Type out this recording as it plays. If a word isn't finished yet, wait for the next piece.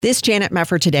This Janet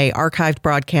Mefford Today archived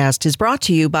broadcast is brought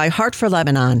to you by Heart for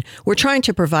Lebanon. We're trying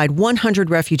to provide 100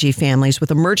 refugee families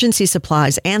with emergency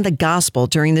supplies and the gospel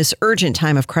during this urgent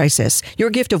time of crisis.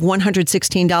 Your gift of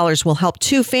 $116 will help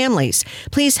 2 families.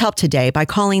 Please help today by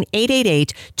calling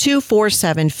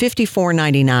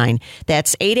 888-247-5499.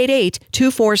 That's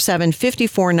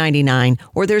 888-247-5499,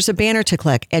 or there's a banner to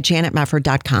click at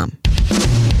janetmefford.com.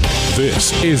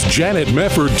 This is Janet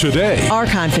Mefford Today. Our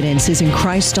confidence is in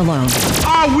Christ alone.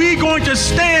 Are we going to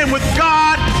stand with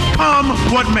God come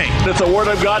what may? If the Word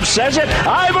of God says it,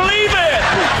 I believe it.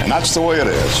 And that's the way it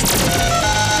is.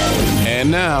 And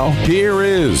now, here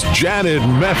is Janet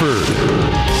Mefford.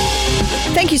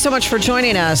 Thank you so much for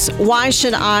joining us. Why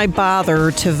should I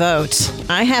bother to vote?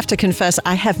 I have to confess,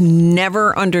 I have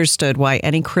never understood why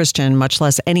any Christian, much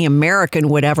less any American,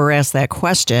 would ever ask that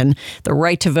question. The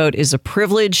right to vote is a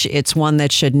privilege. It's one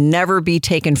that should never be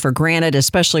taken for granted,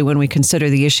 especially when we consider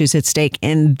the issues at stake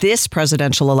in this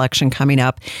presidential election coming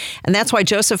up. And that's why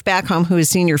Joseph Backholm, who is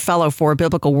Senior Fellow for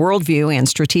Biblical Worldview and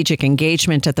Strategic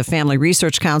Engagement at the Family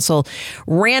Research Council,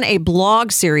 ran a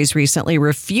blog series recently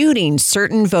refuting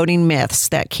certain voting myths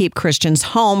that keep Christians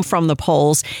home from the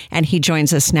polls, and he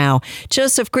joins us now.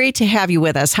 Joseph, great to have you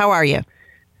with us. How are you?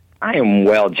 I am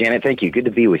well, Janet. Thank you. Good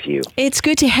to be with you. It's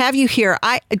good to have you here.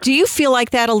 Do you feel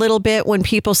like that a little bit when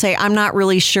people say, I'm not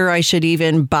really sure I should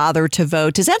even bother to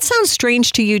vote? Does that sound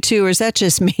strange to you too, or is that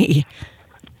just me?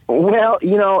 Well,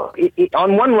 you know,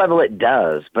 on one level it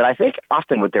does, but I think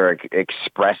often what they're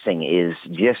expressing is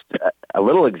just a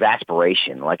little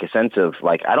exasperation, like a sense of,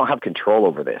 like, I don't have control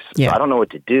over this. Yeah. So I don't know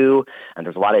what to do, and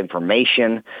there's a lot of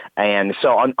information. And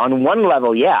so on one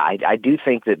level, yeah, I do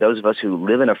think that those of us who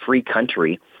live in a free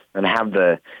country and have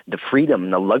the freedom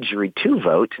and the luxury to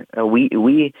vote,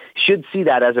 we should see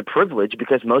that as a privilege,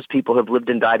 because most people have lived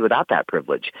and died without that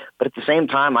privilege. But at the same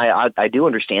time, I do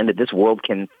understand that this world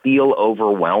can feel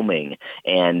overwhelming,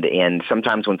 and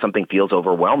sometimes when something feels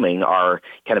overwhelming, our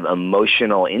kind of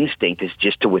emotional instinct is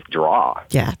just to withdraw.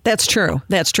 Yeah, that's true.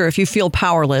 That's true. If you feel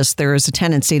powerless, there is a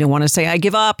tendency to want to say, I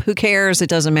give up, who cares, it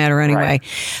doesn't matter anyway. Right.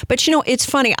 But you know, it's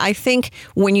funny, I think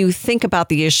when you think about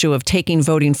the issue of taking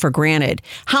voting for granted,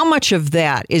 how much of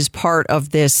that is part of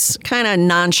this kind of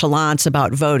nonchalance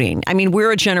about voting? I mean,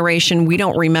 we're a generation, we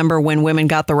don't remember when women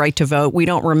got the right to vote. We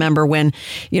don't remember when,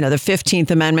 the 15th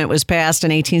Amendment was passed in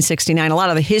 1869. A lot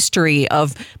of the history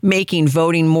of making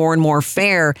voting more and more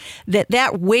fair,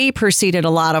 that way preceded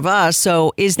a lot of us.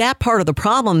 So is that part of the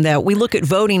problem, that we look at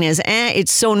voting as,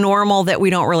 it's so normal that we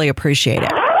don't really appreciate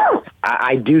it?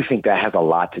 I do think that has a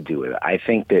lot to do with it. I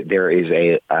think that there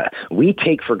is we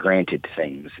take for granted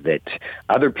things that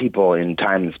other people in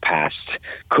times past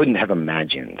couldn't have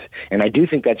imagined. And I do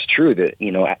think that's true, that,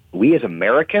 we as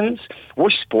Americans, we're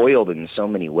spoiled in so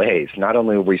many ways. Not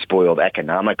only are we spoiled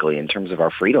economically in terms of our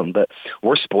freedom, but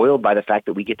we're spoiled by the fact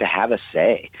that we get to have a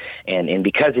say. And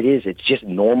because it's just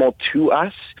normal to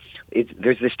us.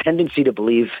 There's this tendency to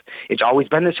believe it's always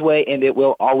been this way and it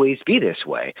will always be this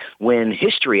way, when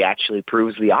history actually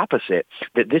proves the opposite,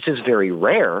 that this is very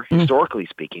rare, historically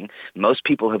speaking. Most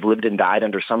people have lived and died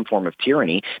under some form of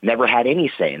tyranny, never had any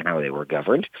say in how they were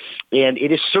governed, and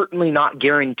it is certainly not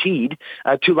guaranteed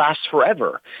to last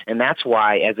forever. And that's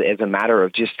why, as a matter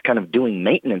of just kind of doing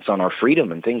maintenance on our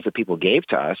freedom and things that people gave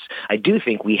to us, I do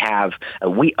think we owe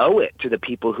it to the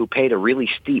people who paid a really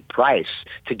steep price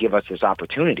to give us this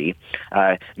opportunity,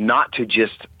 not to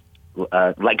just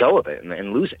let go of it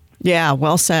and lose it. Yeah,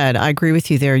 well said. I agree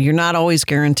with you there. You're not always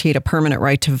guaranteed a permanent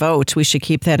right to vote. We should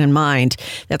keep that in mind.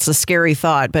 That's a scary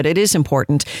thought, but it is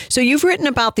important. So you've written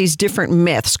about these different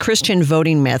myths, Christian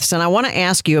voting myths, and I want to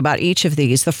ask you about each of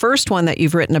these. The first one that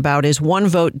you've written about is one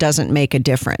vote doesn't make a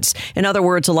difference. In other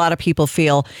words, a lot of people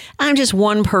feel, I'm just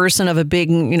one person of a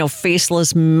big,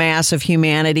 faceless mass of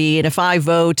humanity, and if I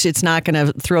vote, it's not going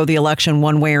to throw the election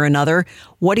one way or another.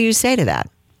 What do you say to that?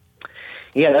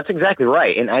 Yeah, that's exactly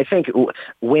right. And I think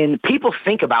when people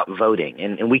think about voting,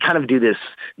 and we kind of do this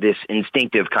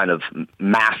instinctive kind of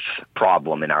math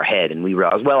problem in our head, and we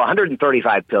realize, well,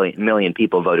 135 million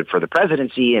people voted for the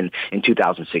presidency in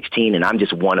 2016, and I'm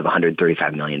just one of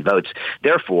 135 million votes.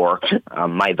 Therefore,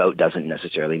 my vote doesn't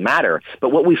necessarily matter.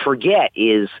 But what we forget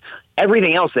is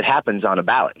everything else that happens on a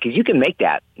ballot, because you can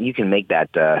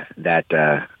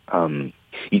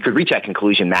you could reach that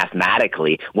conclusion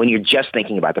mathematically when you're just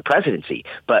thinking about the presidency.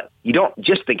 But you don't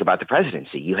just think about the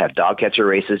presidency. You have dog catcher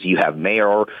races, you have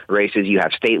mayoral races, you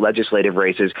have state legislative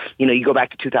races. You go back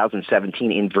to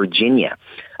 2017 in Virginia.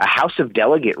 a House of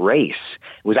Delegate race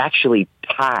was actually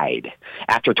tied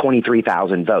after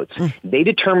 23,000 votes. They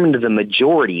determined the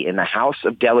majority in the House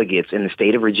of Delegates in the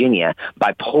state of Virginia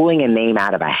by pulling a name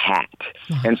out of a hat.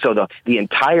 And so the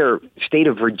entire state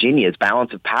of Virginia's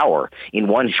balance of power in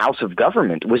one house of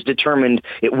government was determined.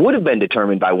 It would have been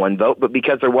determined by one vote, but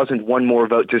because there wasn't one more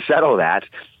vote to settle that,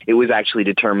 it was actually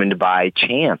determined by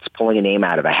chance, pulling a name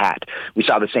out of a hat. We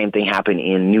saw the same thing happen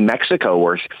in New Mexico,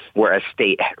 where a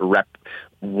state rep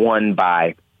won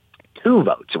by 2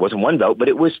 votes. It wasn't 1 vote, but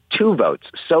it was 2 votes.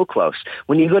 So close.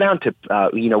 When you go down to,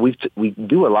 we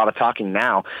do a lot of talking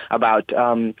now about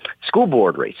school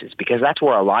board races, because that's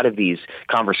where a lot of these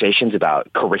conversations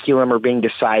about curriculum are being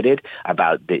decided,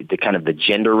 about the kind of the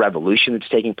gender revolution that's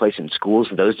taking place in schools.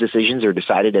 Those decisions are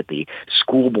decided at the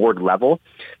school board level.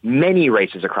 Many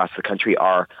races across the country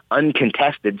are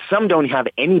uncontested. Some don't have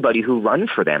anybody who run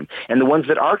for them. And the ones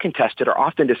that are contested are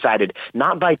often decided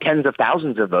not by tens of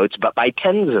thousands of votes, but by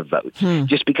tens of votes.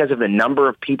 Just because of the number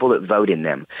of people that vote in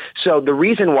them. So the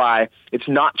reason why it's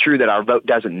not true that our vote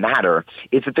doesn't matter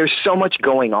is that there's so much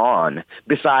going on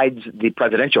besides the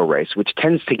presidential race, which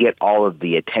tends to get all of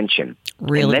the attention.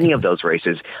 Really? And many of those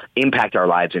races impact our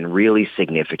lives in really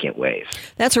significant ways.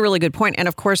 That's a really good point. And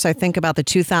of course, I think about the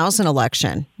 2000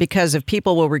 election, because if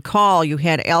people will recall, you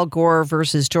had Al Gore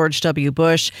versus George W.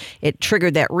 Bush. It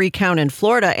triggered that recount in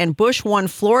Florida, and Bush won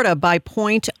Florida by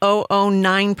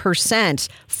 0.009%,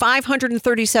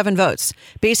 537 votes.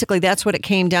 Basically, that's what it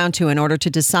came down to in order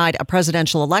to decide a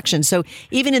presidential election. So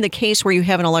even in the case where you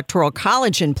have an electoral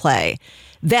college in play,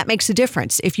 that makes a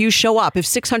difference. If you show up, if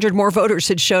 600 more voters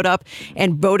had showed up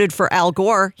and voted for Al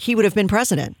Gore, he would have been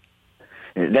president.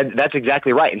 That's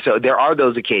exactly right. And so there are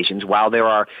those occasions, while there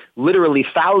are literally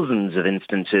thousands of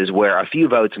instances where a few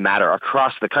votes matter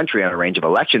across the country on a range of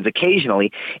elections,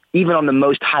 occasionally, even on the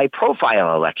most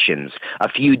high-profile elections, a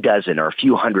few dozen or a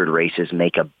few hundred races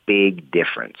make a big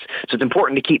difference. So it's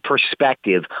important to keep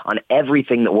perspective on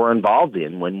everything that we're involved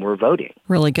in when we're voting.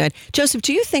 Really good. Joseph,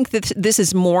 do you think that this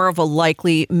is more of a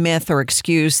likely myth or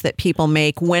excuse that people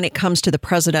make when it comes to the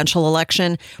presidential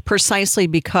election, precisely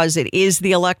because it is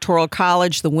the Electoral College,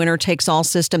 the winner-takes-all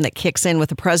system that kicks in with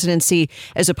the presidency,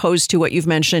 as opposed to what you've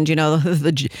mentioned,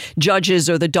 the judges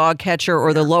or the dog catcher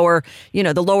or the lower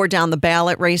down the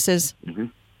ballot races? Mm-hmm.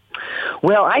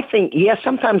 Well, I think,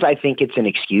 sometimes I think it's an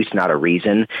excuse, not a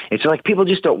reason. It's like people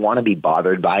just don't want to be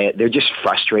bothered by it. They're just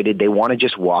frustrated. They want to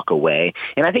just walk away.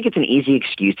 And I think it's an easy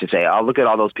excuse to say, oh, look at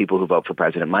all those people who vote for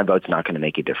president. My vote's not going to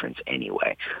make a difference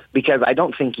anyway. Because I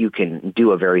don't think you can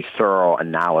do a very thorough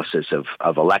analysis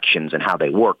of elections and how they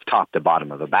work top to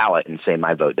bottom of the ballot and say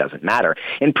my vote doesn't matter.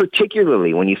 And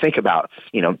particularly when you think about,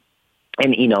 and,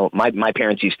 my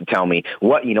parents used to tell me,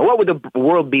 what would the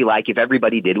world be like if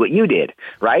everybody did what you did,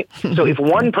 right? So if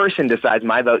one person decides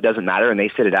my vote doesn't matter and they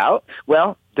sit it out,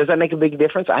 well, does that make a big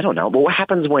difference? I don't know. But what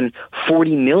happens when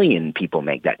 40 million people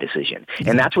make that decision?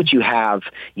 And that's what you have,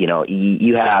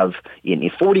 you have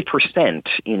 40%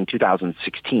 in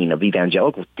 2016 of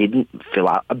evangelicals didn't fill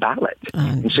out a ballot.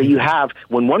 And so you have,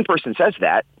 when one person says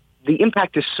that, the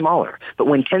impact is smaller. But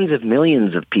when tens of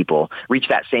millions of people reach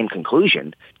that same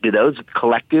conclusion, do those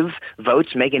collective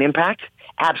votes make an impact?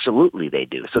 Absolutely they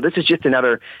do. So this is just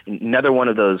another one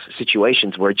of those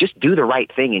situations where just do the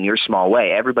right thing in your small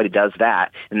way. Everybody does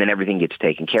that, and then everything gets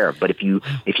taken care of. But if you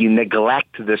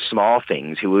neglect the small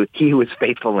things, he who is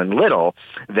faithful in little,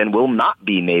 then will not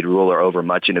be made ruler over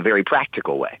much in a very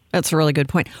practical way. That's a really good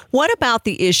point. What about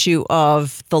the issue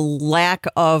of the lack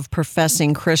of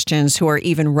professing Christians who are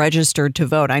even registered to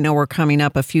vote? I know we're coming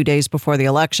up a few days before the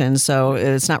election, so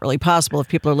it's not really possible if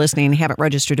people are listening and haven't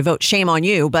registered to vote. Shame on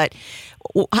you, but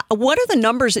what are the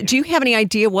numbers? Do you have any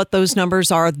idea what those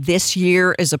numbers are this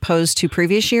year as opposed to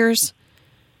previous years?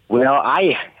 Well,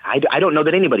 I don't know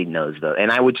that anybody knows, though. And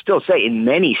I would still say in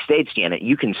many states, Janet,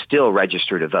 you can still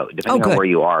register to vote, depending on where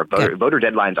you are. Voter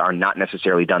deadlines are not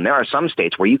necessarily done. There are some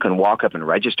states where you can walk up and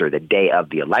register the day of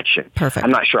the election. Perfect.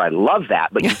 I'm not sure I love that,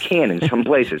 but you can in some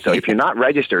places. So if you're not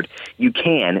registered, you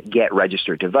can get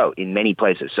registered to vote in many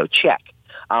places. So check.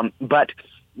 But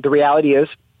the reality is,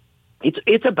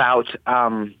 it's about,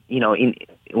 when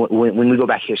we go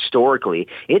back historically,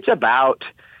 it's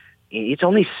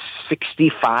only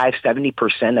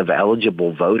 65-70% of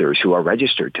eligible voters who are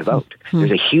registered to vote. There's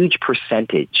a huge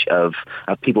percentage of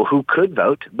people who could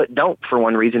vote but don't for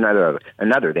one reason or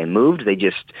another. They moved, they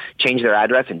just changed their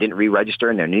address and didn't re-register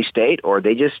in their new state, or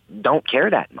they just don't care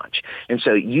that much. And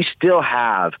so you still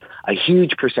have a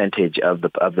huge percentage of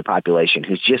the population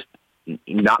who's just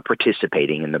not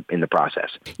participating in the process.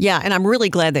 Yeah, and I'm really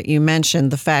glad that you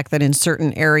mentioned the fact that in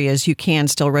certain areas you can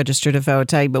still register to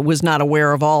vote. I was not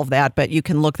aware of all of that, but you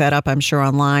can look that up, I'm sure,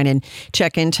 online and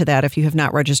check into that if you have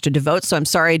not registered to vote. So I'm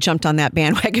sorry I jumped on that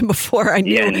bandwagon before I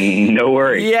knew. Yeah, no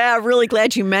worries. Yeah, really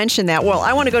glad you mentioned that. Well,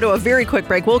 I want to go to a very quick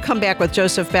break. We'll come back with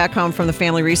Joseph Backholm from the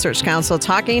Family Research Council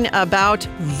talking about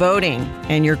voting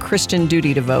and your Christian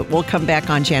duty to vote. We'll come back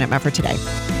on Janet Mefford Today.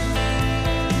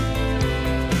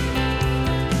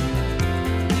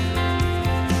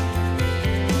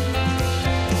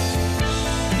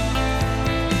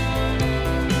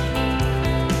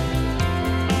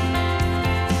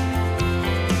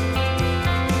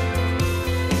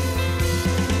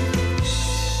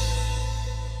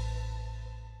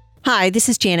 Hi, this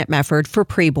is Janet Mefford for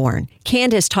Preborn.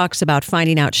 Candace talks about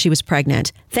finding out she was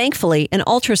pregnant. Thankfully, an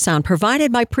ultrasound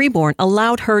provided by Preborn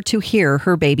allowed her to hear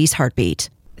her baby's heartbeat.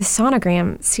 The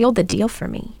sonogram sealed the deal for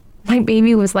me. My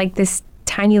baby was like this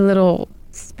tiny little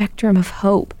spectrum of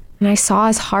hope, and I saw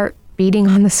his heart beating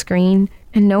on the screen,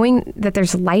 and knowing that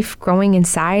there's life growing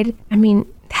inside,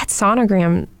 that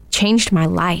sonogram changed my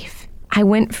life. I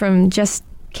went from just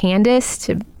Candace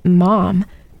to mom.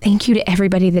 Thank you to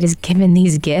everybody that has given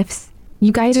these gifts.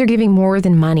 You guys are giving more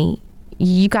than money.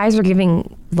 You guys are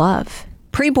giving love.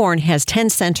 Preborn has 10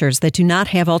 centers that do not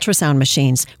have ultrasound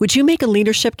machines. Would you make a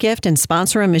leadership gift and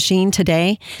sponsor a machine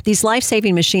today? These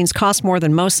life-saving machines cost more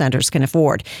than most centers can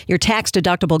afford. Your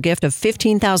tax-deductible gift of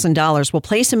 $15,000 will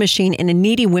place a machine in a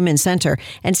needy women's center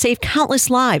and save countless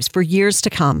lives for years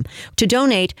to come. To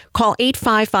donate, call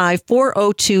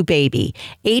 855-402-BABY,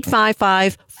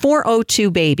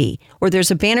 855-402-BABY, or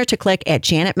there's a banner to click at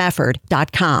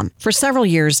janetmefford.com. For several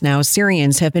years now,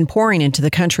 Syrians have been pouring into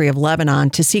the country of Lebanon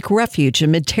to seek refuge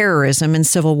amid terrorism and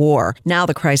civil war. Now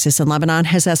the crisis in Lebanon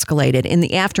has escalated in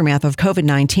the aftermath of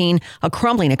COVID-19, a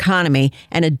crumbling economy,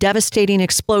 and a devastating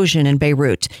explosion in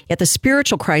Beirut. Yet the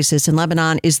spiritual crisis in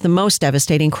Lebanon is the most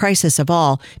devastating crisis of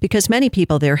all because many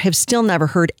people there have still never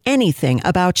heard anything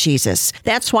about Jesus.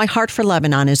 That's why Heart for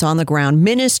Lebanon is on the ground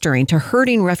ministering to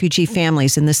hurting refugee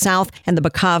families in the South and the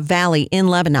Bekaa Valley in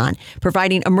Lebanon,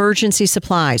 providing emergency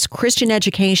supplies, Christian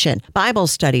education, Bible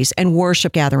studies, and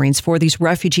worship gatherings for these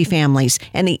refugee families.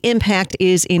 And the impact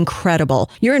is incredible.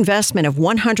 Your investment of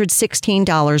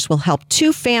 $116 will help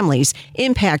 2 families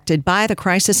impacted by the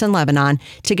crisis in Lebanon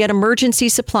to get emergency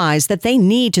supplies that they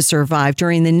need to survive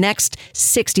during the next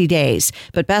 60 days.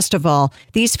 But best of all,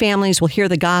 these families will hear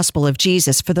the gospel of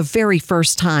Jesus for the very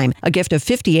first time. A gift of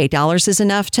 $58 is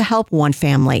enough to help one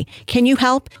family. Can you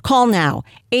help? Call now,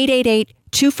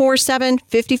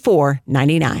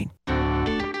 888-247-5499.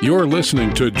 You're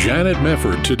listening to Janet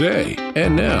Mefford Today.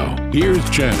 And now, here's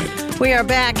Janet. We are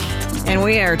back, and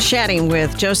we are chatting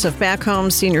with Joseph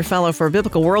Backholm, Senior Fellow for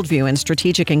Biblical Worldview and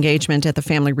Strategic Engagement at the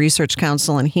Family Research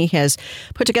Council, and he has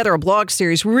put together a blog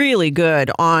series really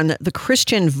good on the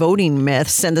Christian voting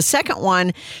myths. And the second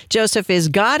one, Joseph, is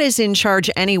God is in charge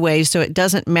anyway, so it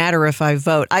doesn't matter if I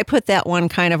vote. I put that one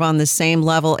kind of on the same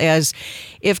level as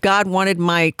if God wanted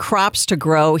my crops to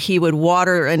grow, he would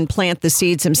water and plant the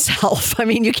seeds himself. I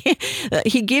mean, you can't.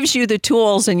 He gives you the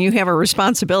tools, and you have a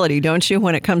responsibility, don't you,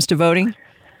 when it comes to voting?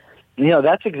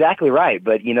 That's exactly right.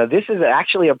 But, this is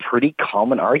actually a pretty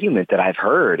common argument that I've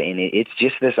heard. And it's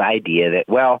just this idea that,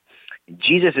 well,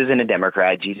 Jesus isn't a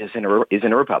Democrat. Jesus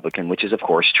isn't a Republican, which is, of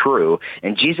course, true.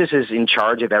 And Jesus is in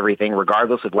charge of everything,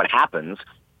 regardless of what happens.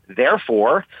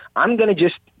 Therefore, I'm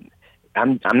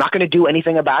not going to do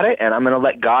anything about it. And I'm going to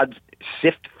let God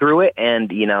sift through it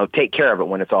and, take care of it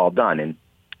when it's all done. And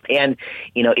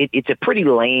it's a pretty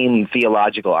lame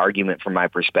theological argument from my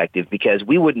perspective, because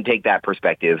we wouldn't take that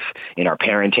perspective in our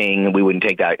parenting. We wouldn't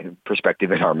take that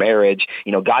perspective in our marriage.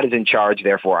 God is in charge.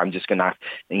 Therefore, I'm just going to,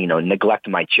 neglect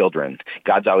my children.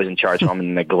 God's always in charge. So I'm going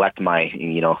to neglect my,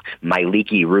 my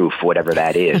leaky roof, whatever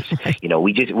that is.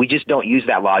 We just don't use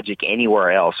that logic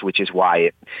anywhere else, which is why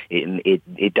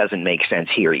it doesn't make sense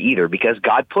here either, because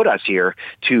God put us here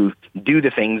to do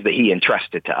the things that he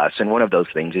entrusted to us. And one of those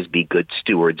things is be good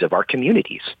stewards of our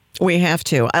communities. We have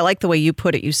to. I like the way you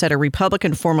put it. You said a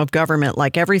Republican form of government,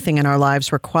 like everything in our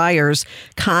lives, requires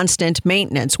constant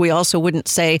maintenance. We also wouldn't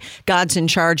say, God's in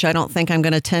charge. I don't think I'm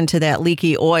going to tend to that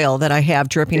leaky oil that I have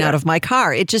dripping out of my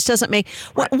car. It just doesn't make...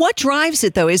 What drives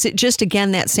it, though? Is it just,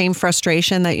 again, that same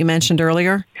frustration that you mentioned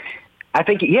earlier? I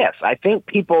think, yes. I think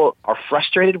people are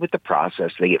frustrated with the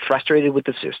process. They get frustrated with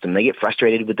the system. They get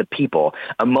frustrated with the people.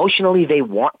 Emotionally, they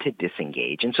want to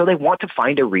disengage. And so they want to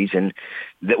find a reason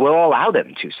that will allow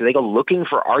them to. So they go looking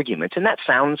for arguments. And that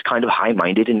sounds kind of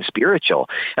high-minded and spiritual.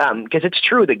 Because it's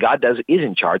true that God is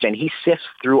in charge, and he sifts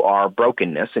through our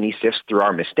brokenness, and he sifts through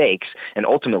our mistakes, and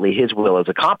ultimately his will is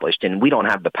accomplished. And we don't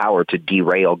have the power to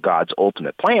derail God's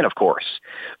ultimate plan, of course.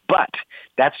 But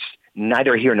that's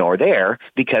neither here nor there,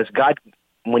 because God,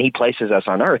 when he places us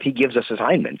on earth, he gives us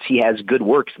assignments. He has good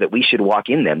works that we should walk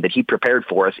in them, that he prepared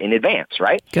for us in advance,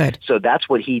 right? Good. So that's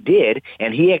what he did,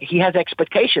 and he has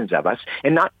expectations of us,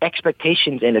 and not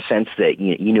expectations in a sense that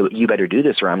you better do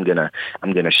this or I'm gonna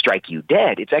strike you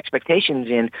dead. It's expectations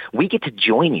in we get to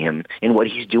join him in what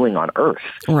he's doing on earth.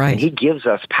 Right. And he gives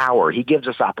us power, he gives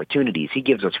us opportunities, he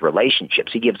gives us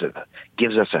relationships, he gives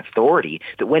us authority,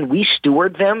 that when we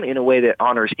steward them in a way that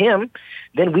honors him,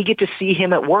 then we get to see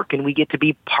him at work, and we get to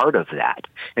be part of that.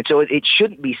 And so it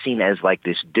shouldn't be seen as like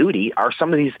this duty, or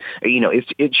some of these,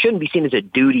 it shouldn't be seen as a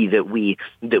duty that we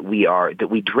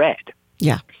dread.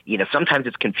 Yeah. Sometimes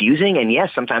it's confusing, and yes,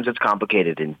 sometimes it's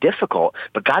complicated and difficult,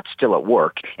 but God's still at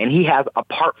work, and he has a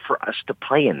part for us to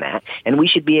play in that, and we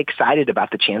should be excited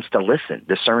about the chance to listen,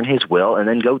 discern his will, and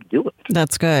then go do it.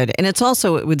 That's good. And it's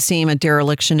also, it would seem, a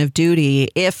dereliction of duty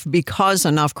if, because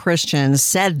enough Christians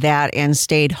said that and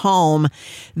stayed home,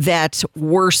 that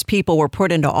worse people were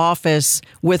put into office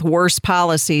with worse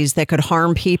policies that could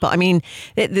harm people. I mean,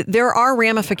 there are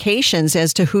ramifications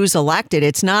as to who's elected.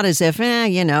 It's not as if,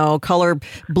 color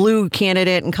blue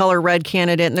candidate and color red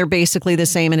candidate, and they're basically the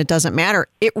same, and it doesn't matter.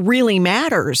 It really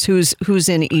matters who's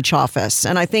in each office.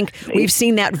 And I think we've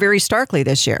seen that very starkly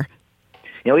this year.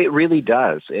 It really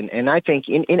does. And I think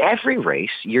in every race,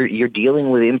 you're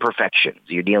dealing with imperfections.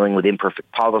 You're dealing with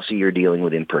imperfect policy. You're dealing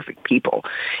with imperfect people.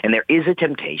 And there is a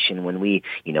temptation when we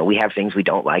have things we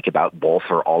don't like about both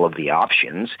or all of the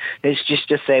options. It's just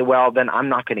to say, well, then I'm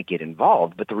not going to get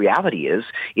involved. But the reality is,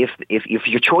 if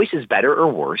your choice is better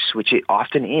or worse, which it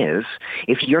often is,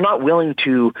 if you're not willing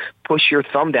to push your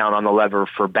thumb down on the lever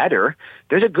for better,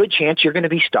 there's a good chance you're going to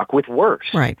be stuck with worse.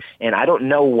 Right. And I don't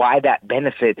know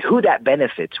who that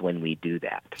benefits when we do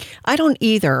that. I don't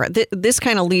either. This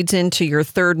kind of leads into your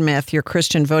third myth, your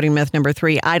Christian voting myth number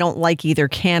 3. I don't like either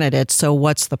candidate, so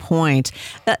what's the point?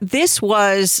 This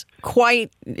was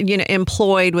quite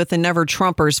employed with the Never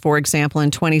Trumpers, for example,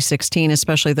 in 2016,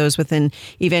 especially those within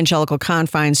evangelical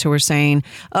confines who were saying,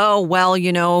 oh, well,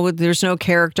 there's no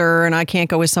character and I can't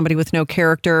go with somebody with no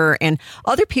character. And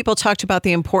other people talked about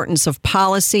the importance of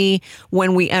policy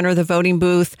when we enter the voting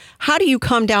booth. How do you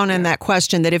come down on that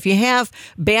question that if you have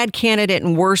bad candidate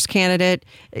and worse candidate,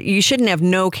 you shouldn't have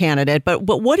no candidate? But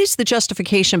what is the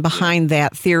justification behind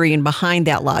that theory and behind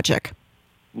that logic?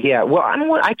 Yeah, well,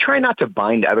 I try not to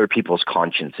bind other people's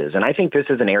consciences, and I think this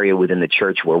is an area within the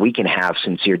church where we can have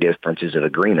sincere differences of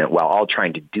agreement while all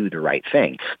trying to do the right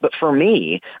thing. But for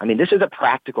me, this is a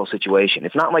practical situation.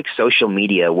 It's not like social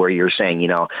media where you're saying,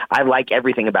 I like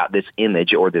everything about this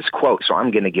image or this quote, so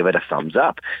I'm going to give it a thumbs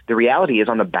up. The reality is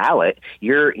on the ballot,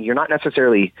 you're not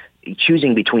necessarily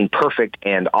choosing between perfect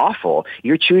and awful.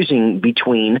 You're choosing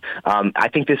between, I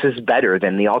think this is better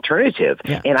than the alternative.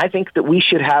 Yeah. And I think that we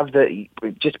should have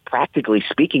just practically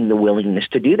speaking, the willingness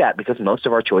to do that, because most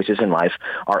of our choices in life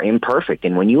are imperfect.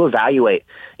 And when you evaluate,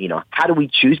 how do we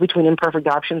choose between imperfect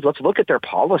options? Let's look at their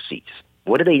policies.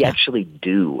 What do they actually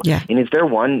do? Yeah. And is there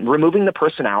one, removing the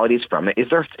personalities from it,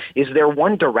 is there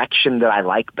one direction that I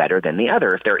like better than the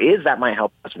other? If there is, that might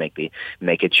help us make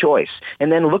a choice.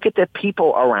 And then look at the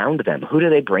people around them. Who do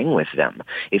they bring with them?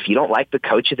 If you don't like the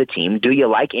coach of the team, do you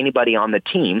like anybody on the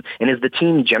team? And is the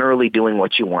team generally doing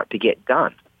what you want to get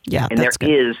done? Yeah, and there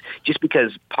is, just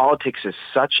because politics is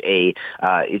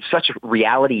it's such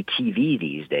reality TV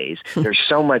these days, there's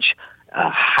so much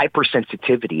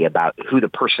hypersensitivity about who the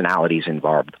personalities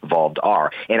involved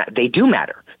are. And they do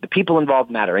matter. The people involved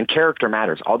matter, and character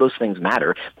matters. All those things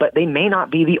matter, but they may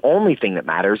not be the only thing that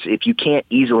matters if you can't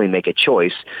easily make a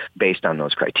choice based on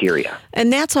those criteria.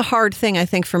 And that's a hard thing, I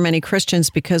think, for many Christians,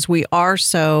 because we are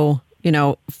so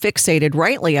fixated,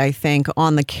 rightly, I think,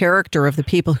 on the character of the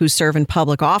people who serve in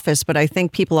public office. But I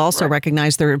think people also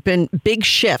recognize there have been big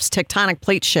shifts, tectonic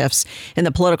plate shifts in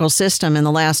the political system in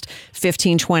the last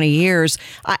 15, 20 years.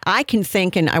 I can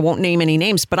think, and I won't name any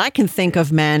names, but I can think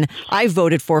of men I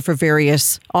voted for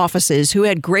various offices who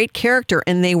had great character,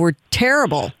 and they were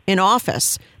terrible in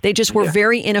office. They just were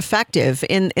very ineffective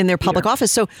in their public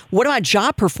office. So what about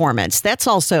job performance? That's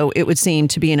also, it would seem,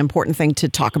 to be an important thing to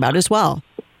talk about as well.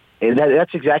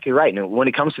 That's exactly right. And when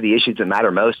it comes to the issues that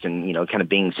matter most and, kind of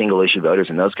being single issue voters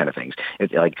and those kind of things,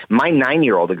 it's like my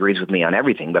 9-year-old agrees with me on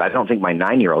everything, but I don't think my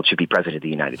 9-year-old should be president of the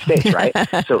United States, right?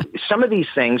 So some of these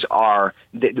things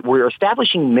we're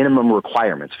establishing minimum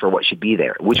requirements for what should be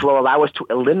there, which will allow us to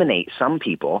eliminate some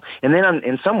people. And then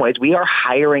in some ways, we are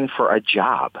hiring for a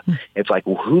job. It's like,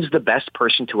 well, who's the best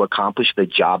person to accomplish the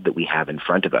job that we have in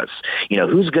front of us?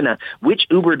 Which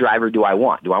Uber driver do I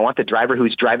want? Do I want the driver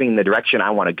who's driving in the direction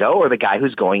I want to go, or the guy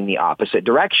who's going the opposite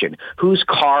direction? Whose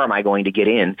car am I going to get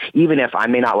in, even if I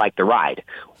may not like the ride?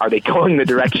 Are they going the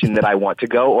direction that I want to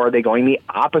go, or are they going the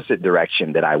opposite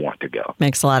direction that I want to go?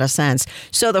 Makes a lot of sense.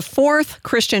 So the fourth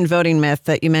Christian voting myth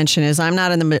that you mentioned is I'm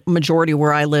not in the majority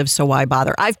where I live, so why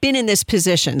bother? I've been in this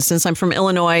position. Since I'm from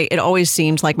Illinois, it always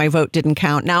seems like my vote didn't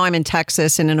count. Now I'm in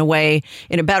Texas, and in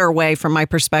a better way from my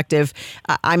perspective,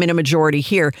 I'm in a majority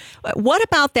here. What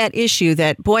about that issue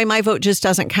that, boy, my vote just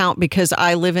doesn't count because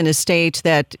I live in a state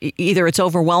that either it's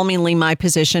overwhelmingly my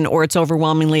position or it's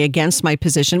overwhelmingly against my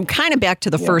position? Kind of back to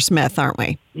the first myth, aren't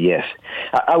we? Yes,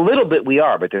 a little bit we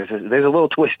are, but there's a little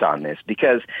twist on this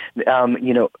because,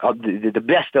 the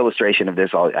best illustration of this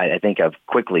I think of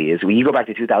quickly is when you go back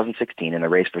to 2016 in the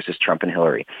race versus Trump and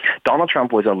Hillary. Donald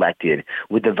Trump was elected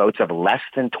with the votes of less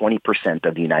than 20%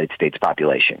 of the United States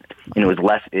population, and it was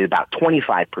about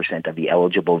 25% of the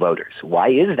eligible voters. Why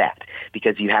is that?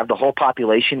 Because you have the whole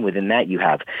population within that. You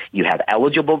have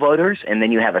eligible voters, and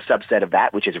then you have a subset of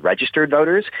that, which is registered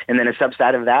voters, and then a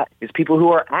subset of that is people who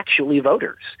are actually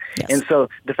voters. Yes. And so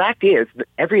the fact is that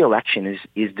every election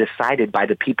is decided by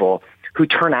the people who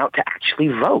turn out to actually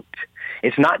vote.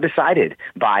 It's not decided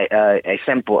by a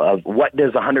sample of what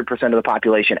does 100% of the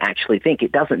population actually think.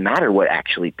 It doesn't matter what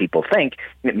actually people think.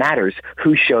 It matters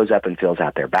who shows up and fills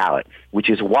out their ballot, which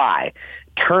is why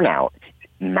turnout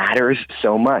matters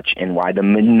so much and why the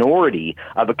minority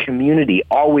of a community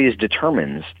always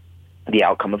determines the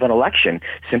outcome of an election,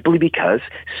 simply because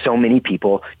so many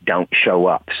people don't show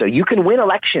up. So you can win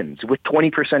elections with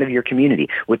 20% of your community,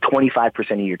 with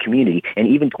 25% of your community, and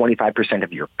even 25%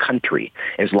 of your country,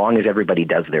 as long as everybody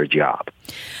does their job.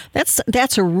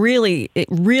 That's a really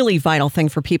vital thing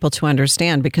for people to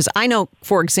understand, because I know,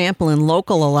 for example, in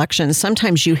local elections,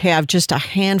 sometimes you have just a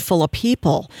handful of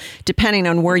people, depending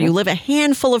on where you live. A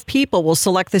handful of people will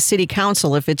select the city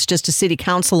council if it's just a city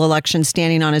council election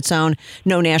standing on its own,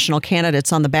 no national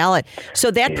candidates on the ballot.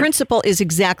 So that principle is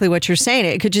exactly what you're saying.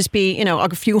 It could just be, a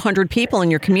few hundred people in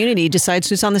your community decides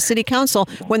who's on the city council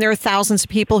when there are thousands of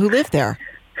people who live there.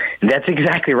 That's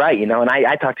exactly right. And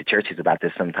I talk to churches about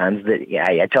this sometimes. That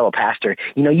I tell a pastor,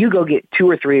 you go get 2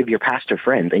 or 3 of your pastor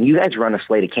friends and you guys run a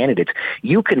slate of candidates.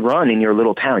 You can run in your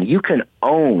little town. You can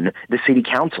own the city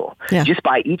council just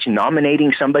by each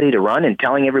nominating somebody to run and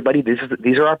telling everybody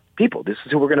these are our people. This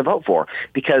is who we're going to vote for,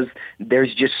 because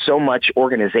there's just so much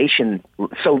organization,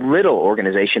 so little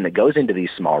organization that goes into these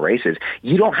small races.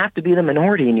 You don't have to be the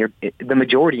majority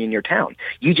in your town.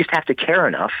 You just have to care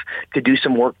enough to do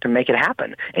some work to make it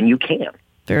happen. And you can.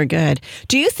 Very good.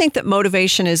 Do you think that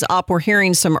motivation is up? We're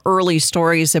hearing some early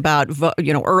stories about,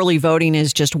 early voting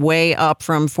is just way up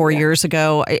from 4 years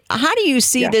ago. How do you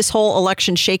see this whole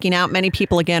election shaking out? Many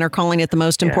people, again, are calling it the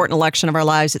most important election of our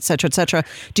lives, et cetera, et cetera.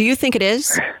 Do you think it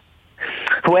is?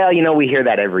 Well, we hear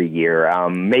that every year.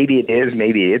 Maybe it is.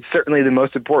 Maybe it's certainly the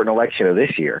most important election of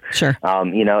this year. Sure.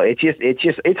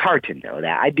 It's hard to know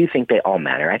that. I do think they all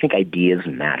matter. I think ideas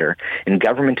matter, and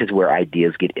government is where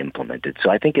ideas get implemented. So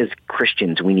I think as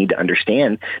Christians, we need to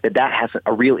understand that has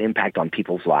a real impact on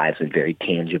people's lives in very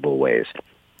tangible ways.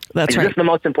 That's right. Is this the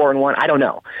most important one? I don't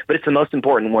know, but it's the most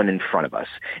important one in front of us.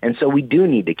 And so we do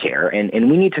need to care,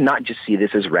 and we need to not just see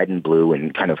this as red and blue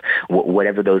and kind of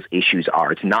whatever those issues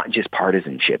are. It's not just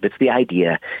partisanship. It's the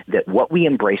idea that what we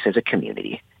embrace as a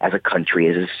community, as a country,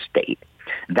 as a state,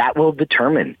 that will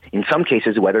determine, in some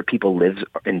cases, whether people live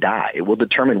and die. It will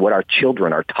determine what our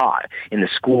children are taught in the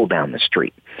school down the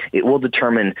street. It will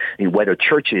determine whether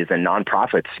churches and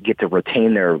nonprofits get to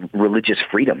retain their religious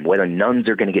freedom, whether nuns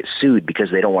are going to get sued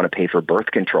because they don't want to pay for birth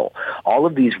control. All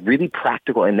of these really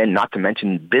practical, and then not to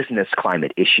mention business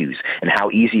climate issues and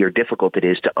how easy or difficult it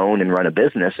is to own and run a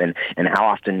business, and how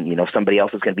often, somebody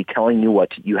else is going to be telling you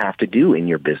what you have to do in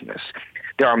your business.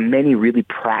 There are many really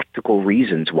practical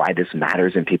reasons why this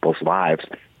matters in people's lives.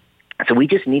 So we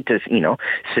just need to,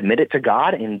 submit it to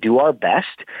God and do our best,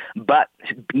 but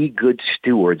be good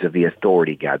stewards of the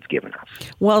authority God's given us.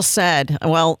 Well said.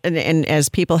 Well, and as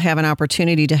people have an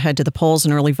opportunity to head to the polls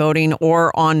in early voting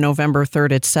or on November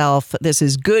 3rd itself, this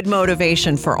is good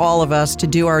motivation for all of us to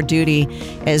do our duty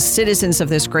as citizens of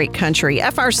this great country.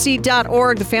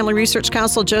 FRC.org, the Family Research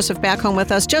Council. Joseph back home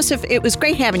with us. Joseph, it was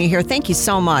great having you here. Thank you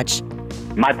so much.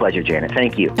 My pleasure, Janet.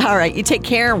 Thank you. All right, you take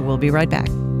care. We'll be right back.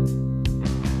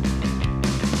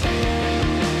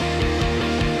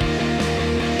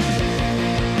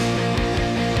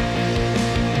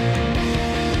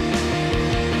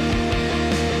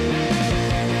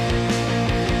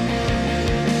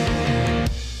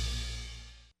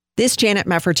 This Janet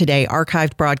Mefford Today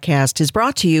archived broadcast is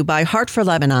brought to you by Heart for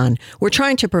Lebanon. We're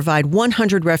trying to provide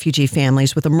 100 refugee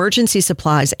families with emergency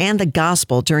supplies and the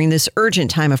gospel during this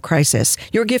urgent time of crisis.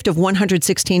 Your gift of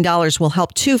 $116 will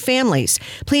help 2 families.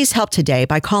 Please help today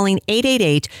by calling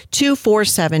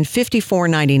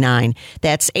 888-247-5499.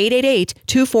 That's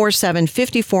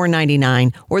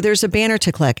 888-247-5499, or there's a banner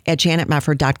to click at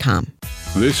janetmefford.com.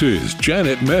 This is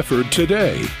Janet Mefford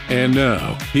Today. And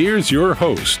now, here's your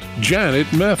host, Janet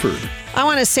Mefford. I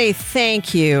want to say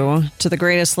thank you to the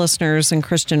greatest listeners in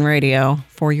Christian radio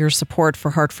for your support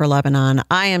for Heart for Lebanon.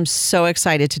 I am so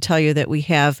excited to tell you that we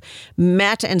have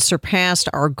met and surpassed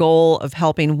our goal of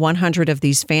helping 100 of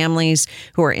these families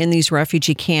who are in these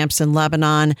refugee camps in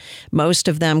Lebanon, most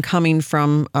of them coming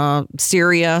from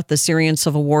Syria, the Syrian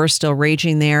civil war still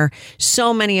raging there.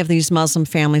 So many of these Muslim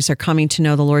families are coming to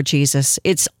know the Lord Jesus.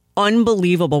 It's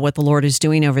unbelievable what the Lord is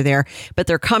doing over there, but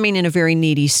they're coming in a very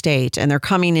needy state, and they're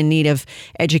coming in need of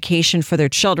education for their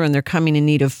children. They're coming in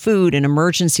need of food and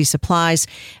emergency supplies.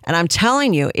 And I'm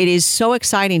telling you, it is so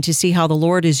exciting to see how the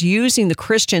Lord is using the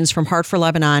Christians from Heart for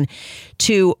Lebanon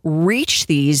to reach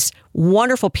these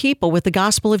wonderful people with the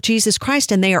gospel of Jesus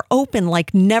Christ. And they are open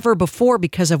like never before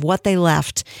because of what they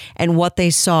left and what they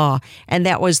saw. And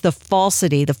that was the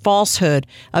falsehood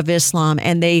of Islam.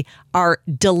 And they are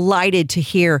delighted to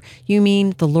hear, you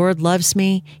mean the Lord loves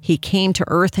me? He came to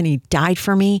earth and he died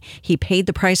for me. He paid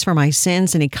the price for my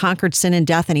sins and he conquered sin and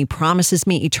death and he promises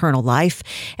me eternal life.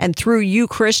 And through you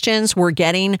Christians, we're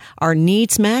getting our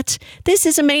needs met. This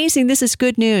is amazing. This is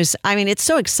good news. I mean, it's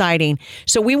so exciting.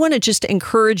 So we want to just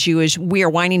encourage you as we are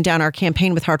winding down our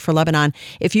campaign with Heart for Lebanon.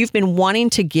 If you've been wanting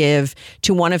to give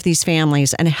to one of these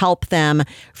families and help them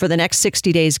for the next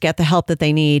 60 days get the help that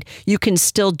they need, you can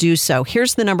still do so.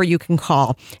 Here's the number you can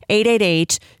call,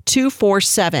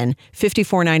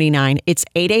 888-247-5499. It's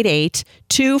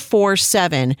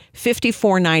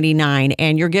 888-247-5499.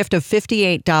 And your gift of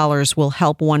 $58 will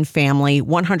help one family.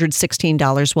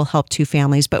 $116 will help 2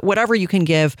 families. But whatever you can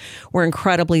give, we're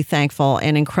incredibly thankful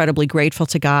and incredibly grateful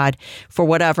to God for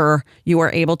whatever you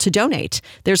are able to donate.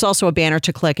 There's also a banner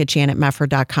to click at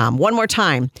janetmefford.com. One more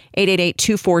time,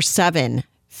 888-247-5499.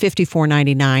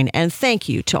 And thank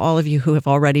you to all of you who have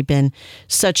already been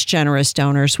such generous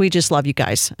donors. We just love you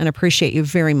guys and appreciate you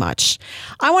very much.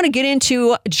 I want to get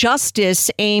into Justice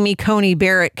Amy Coney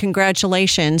Barrett.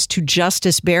 Congratulations to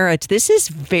Justice Barrett. This is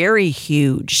very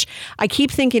huge. I keep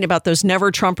thinking about those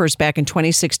never-Trumpers back in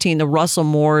 2016, the Russell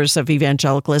Moores of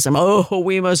evangelicalism. Oh,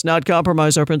 we must not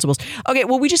compromise our principles. Okay,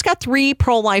 well, we just got 3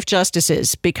 pro-life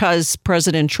justices because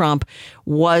President Trump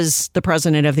was the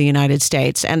president of the United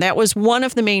States. And that was one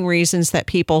of the main reasons that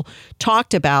people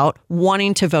talked about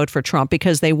wanting to vote for Trump,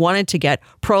 because they wanted to get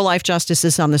pro-life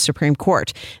justices on the Supreme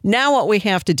Court. Now what we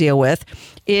have to deal with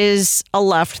is a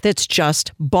left that's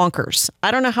just bonkers.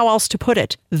 I don't know how else to put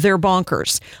it. They're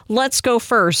bonkers. Let's go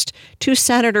first to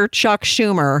Senator Chuck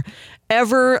Schumer,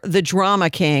 ever the drama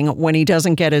king when he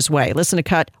doesn't get his way. Listen to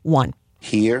cut 1.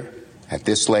 Here, at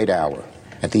this late hour,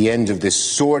 at the end of this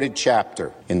sordid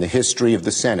chapter in the history of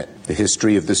the Senate, the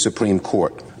history of the Supreme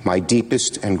Court, my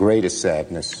deepest and greatest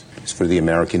sadness is for the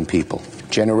American people.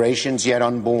 Generations yet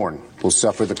unborn will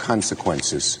suffer the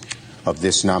consequences of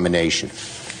this nomination.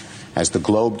 As the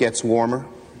globe gets warmer,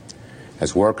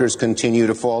 as workers continue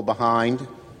to fall behind,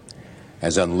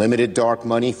 as unlimited dark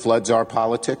money floods our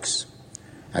politics,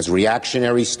 as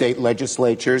reactionary state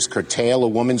legislatures curtail a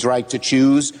woman's right to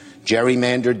choose,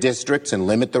 gerrymander districts, and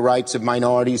limit the rights of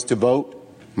minorities to vote,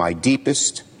 my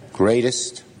deepest,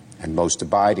 greatest, and most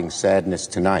abiding sadness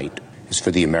tonight is for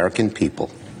the American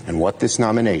people and what this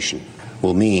nomination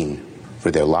will mean for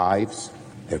their lives,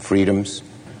 their freedoms,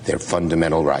 their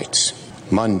fundamental rights.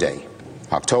 Monday,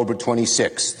 October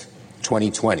 26th,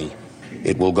 2020,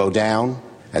 it will go down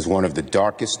as one of the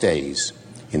darkest days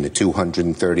in the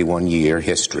 231-year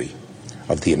history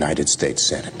of the United States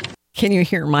Senate. Can you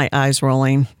hear my eyes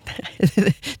rolling?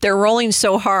 They're rolling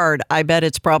so hard, I bet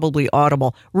it's probably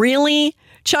audible. Really?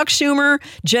 Chuck Schumer,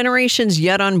 generations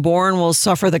yet unborn will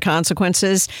suffer the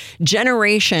consequences.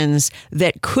 Generations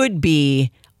that could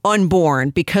be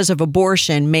unborn because of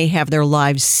abortion may have their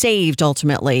lives saved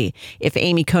ultimately if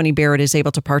Amy Coney Barrett is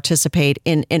able to participate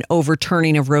in an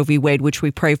overturning of Roe v. Wade, which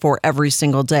we pray for every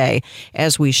single day,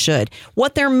 as we should.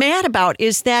 What they're mad about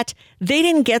is that They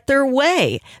didn't get their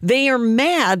way. They are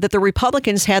mad that the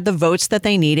Republicans had the votes that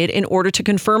they needed in order to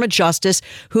confirm a justice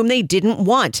whom they didn't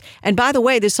want. And by the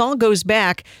way, this all goes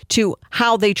back to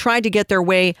how they tried to get their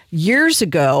way years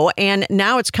ago, and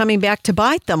now it's coming back to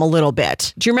bite them a little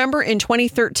bit. Do you remember in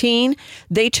 2013,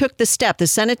 they took the step, the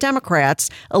Senate Democrats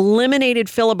eliminated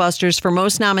filibusters for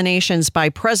most nominations by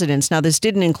presidents. Now, this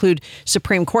didn't include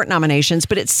Supreme Court nominations,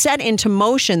 but it set into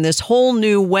motion this whole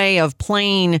new way of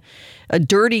playing a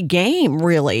dirty game,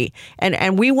 really.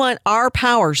 And we want our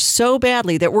power so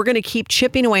badly that we're going to keep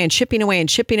chipping away and chipping away and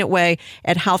chipping away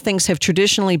at how things have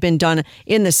traditionally been done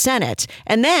in the Senate.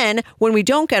 And then when we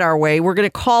don't get our way, we're going to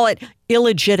call it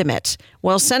illegitimate.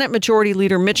 Well, Senate Majority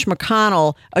Leader Mitch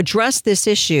McConnell addressed this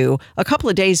issue a couple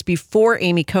of days before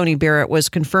Amy Coney Barrett was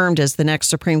confirmed as the next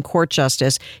Supreme Court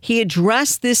justice. He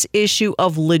addressed this issue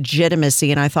of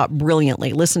legitimacy, and I thought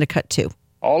brilliantly. Listen to cut 2.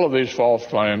 All of these false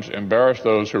claims embarrass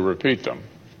those who repeat them.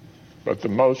 But the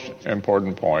most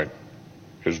important point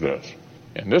is this.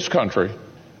 In this country,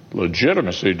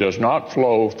 legitimacy does not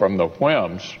flow from the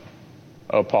whims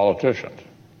of politicians.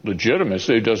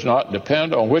 Legitimacy does not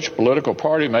depend on which political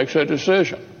party makes a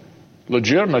decision.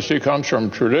 Legitimacy comes from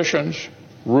traditions,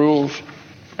 rules,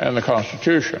 and the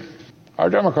Constitution. Our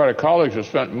Democratic colleagues have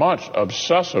spent months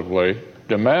obsessively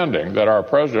demanding that our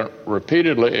president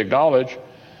repeatedly acknowledge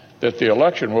that the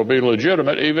election will be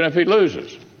legitimate even if he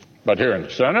loses. But here in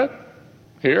the Senate,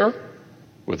 here,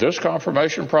 with this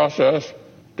confirmation process,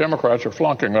 Democrats are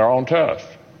flunking their own test.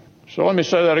 So let me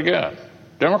say that again.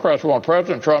 Democrats want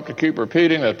President Trump to keep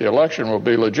repeating that the election will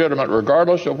be legitimate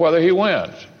regardless of whether he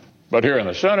wins. But here in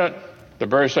the Senate, the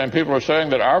very same people are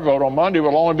saying that our vote on Monday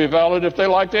will only be valid if they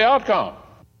like the outcome.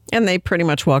 And they pretty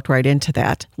much walked right into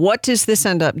that. What does this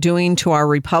end up doing to our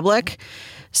republic?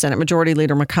 Senate Majority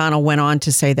Leader McConnell went on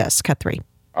to say this. Cut 3.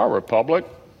 Our republic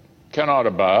cannot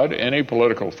abide any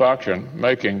political faction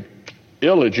making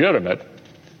illegitimate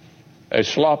a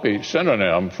sloppy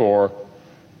synonym for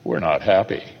we're not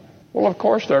happy. Well, of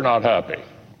course they're not happy.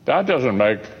 That doesn't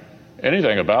make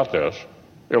anything about this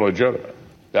illegitimate.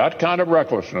 That kind of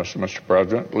recklessness, Mr.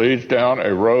 President, leads down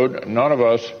a road none of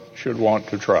us should want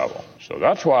to travel. So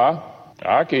that's why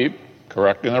I keep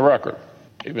correcting the record.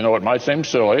 Even though it might seem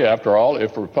silly, after all,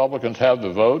 if Republicans have the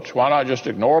votes, why not just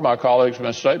ignore my colleagues'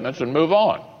 misstatements and move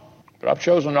on? But I've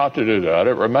chosen not to do that.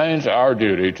 It remains our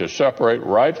duty to separate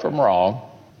right from wrong,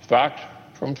 fact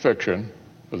from fiction,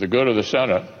 for the good of the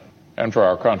Senate and for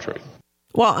our country.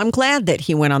 Well, I'm glad that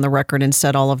he went on the record and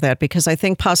said all of that, because I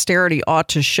think posterity ought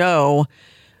to show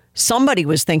somebody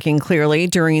was thinking clearly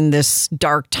during this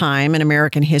dark time in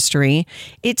American history.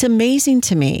 It's amazing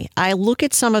to me. I look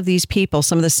at some of these people,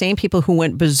 some of the same people who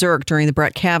went berserk during the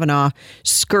Brett Kavanaugh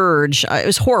scourge. It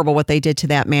was horrible what they did to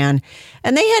that man.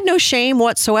 And they had no shame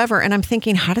whatsoever. And I'm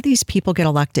thinking, how do these people get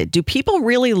elected? Do people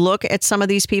really look at some of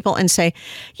these people and say,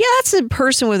 yeah, that's a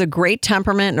person with a great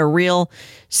temperament and a real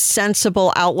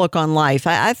sensible outlook on life?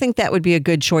 I think that would be a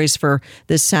good choice for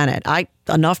the Senate.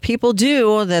 Enough people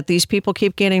do that these people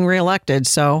keep getting reelected.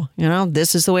 So,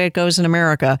 this is the way it goes in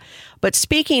America. But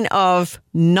speaking of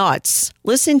nuts,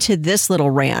 listen to this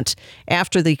little rant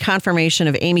after the confirmation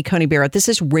of Amy Coney Barrett. This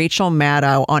is Rachel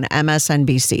Maddow on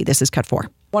MSNBC. This is cut 4.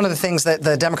 One of the things that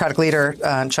the Democratic leader,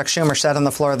 Chuck Schumer, said on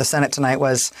the floor of the Senate tonight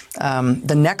was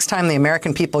the next time the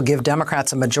American people give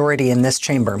Democrats a majority in this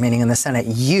chamber, meaning in the Senate,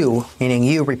 you, meaning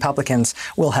you Republicans,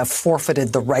 will have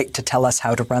forfeited the right to tell us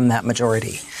how to run that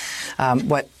majority.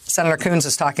 What Senator Coons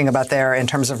is talking about there in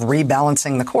terms of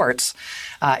rebalancing the courts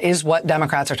is what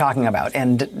Democrats are talking about.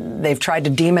 And they've tried to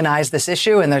demonize this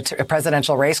issue in the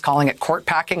presidential race, calling it court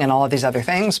packing and all of these other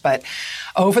things. But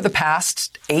over the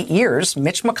past 8 years,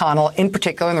 Mitch McConnell, in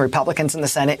particular, and the Republicans in the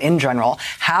Senate in general,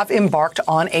 have embarked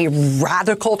on a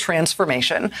radical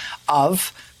transformation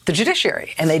of the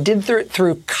judiciary. And they did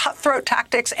through cutthroat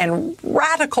tactics and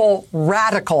radical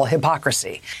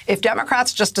hypocrisy. If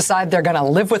Democrats just decide they're going to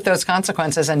live with those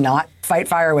consequences and not fight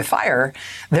fire with fire,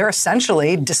 they're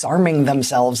essentially disarming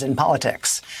themselves in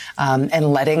politics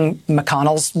and letting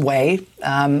McConnell's way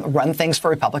run things for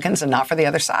Republicans and not for the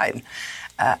other side.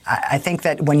 I think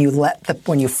that when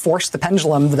you force the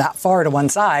pendulum that far to one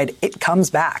side, it comes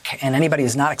back. And anybody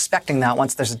who's not expecting that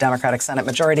once there's a Democratic Senate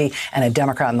majority and a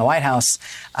Democrat in the White House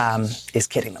is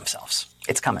kidding themselves.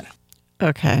 It's coming.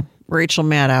 Okay. Rachel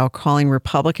Maddow calling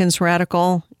Republicans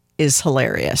radical is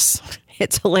hilarious.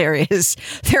 It's hilarious.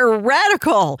 They're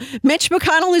radical. Mitch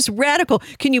McConnell is radical.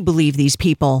 Can you believe these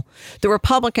people? The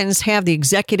Republicans have the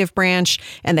executive branch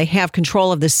and they have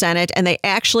control of the Senate, and they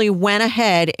actually went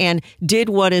ahead and did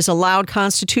what is allowed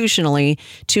constitutionally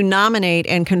to nominate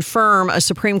and confirm a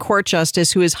Supreme Court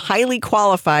justice who is highly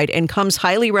qualified and comes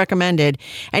highly recommended.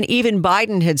 And even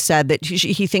Biden had said that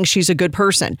he thinks she's a good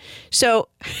person. So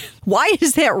why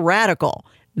is that radical?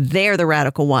 They're the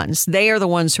radical ones. They are the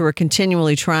ones who are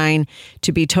continually trying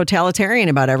to be totalitarian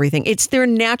about everything. It's their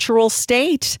natural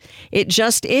state. It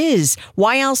just is.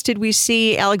 Why else did we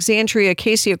see Alexandria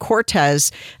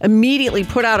Ocasio-Cortez immediately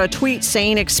put out a tweet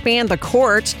saying expand the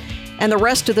court, and the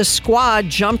rest of the squad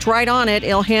jumped right on it?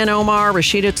 Ilhan Omar,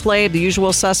 Rashida Tlaib, the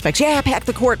usual suspects. Yeah, pack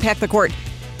the court, pack the court.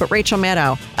 But Rachel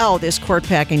Maddow, this court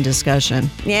packing discussion.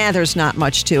 Yeah, there's not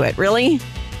much to it. Really?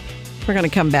 We're going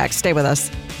to come back. Stay with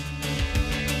us.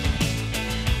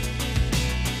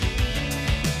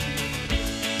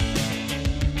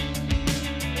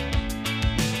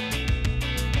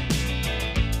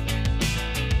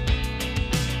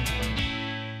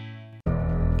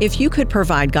 If you could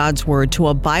provide God's Word to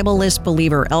a Bible-less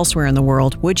believer elsewhere in the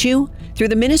world, would you? Through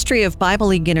the ministry of Bible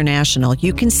League International,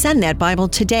 you can send that Bible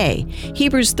today.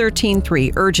 Hebrews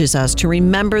 13:3 urges us to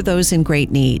remember those in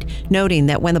great need, noting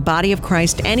that when the body of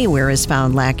Christ anywhere is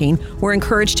found lacking, we're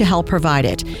encouraged to help provide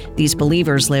it. These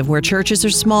believers live where churches are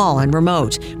small and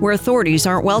remote, where authorities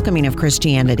aren't welcoming of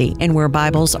Christianity, and where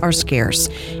Bibles are scarce.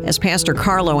 As Pastor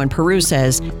Carlo in Peru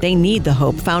says, they need the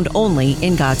hope found only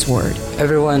in God's Word.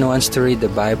 Everyone wants to read the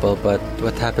Bible, but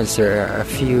what happens, there are a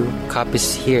few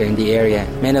copies here in the area.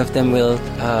 Many of them will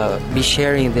be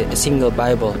sharing a single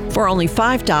Bible. For only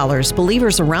 $5,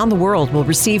 believers around the world will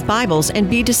receive Bibles and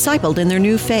be discipled in their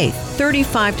new faith.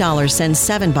 $35 sends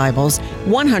 7 Bibles,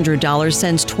 $100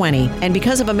 sends 20. And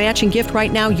because of a matching gift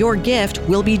right now, your gift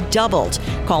will be doubled.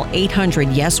 Call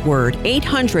 800-YES-WORD,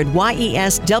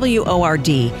 800-YES-WORD,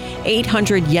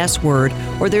 800-YES-WORD,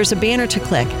 or there's a banner to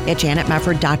click at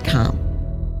janetmefford.com.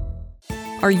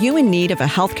 Are you in need of a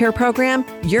healthcare program?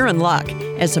 You're in luck.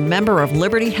 As a member of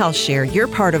Liberty Health Share, you're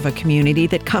part of a community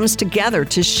that comes together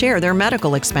to share their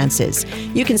medical expenses.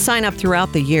 You can sign up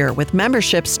throughout the year with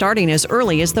memberships starting as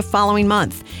early as the following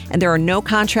month, and there are no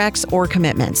contracts or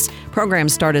commitments.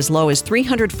 Programs start as low as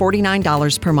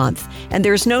 $349 per month, and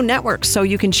there's no network, so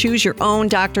you can choose your own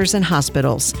doctors and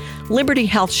hospitals. Liberty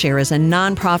Health Share is a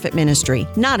nonprofit ministry,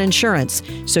 not insurance,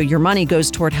 so your money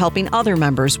goes toward helping other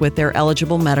members with their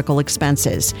eligible medical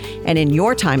expenses. And in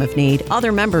your time of need,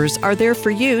 other members are there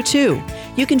for you, too.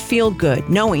 You can feel good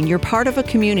knowing you're part of a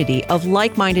community of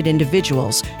like-minded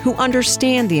individuals who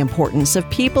understand the importance of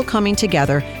people coming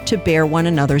together to bear one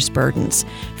another's burdens.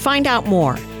 Find out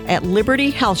more at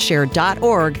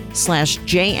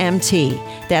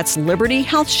libertyhealthshare.org/JMT. That's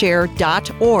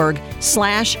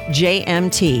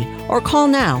libertyhealthshare.org/JMT. Or call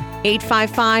now,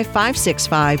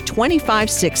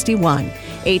 855-565-2561.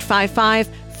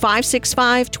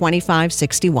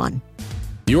 855-565-2561.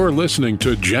 You're listening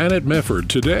to Janet Mefford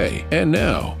today. And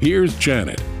now, here's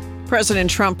Janet. President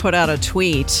Trump put out a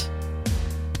tweet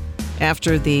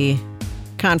after the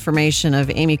confirmation of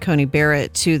Amy Coney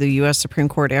Barrett to the U.S. Supreme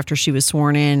Court after she was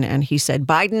sworn in, and he said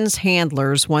Biden's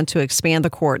handlers want to expand the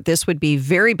court. This would be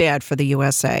very bad for the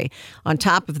USA. On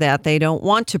top of that, they don't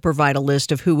want to provide a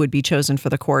list of who would be chosen for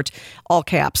the court. All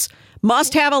caps.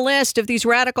 Must have a list of these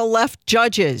radical left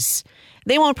judges.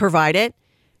 They won't provide it.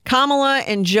 Kamala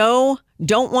and Joe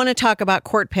don't want to talk about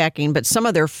court packing, but some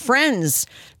of their friends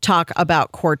talk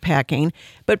about court packing.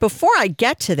 But before I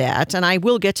get to that, and I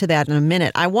will get to that in a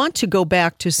minute, I want to go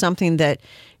back to something that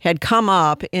had come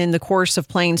up in the course of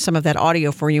playing some of that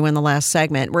audio for you in the last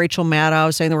segment. Rachel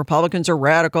Maddow saying the Republicans are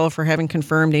radical for having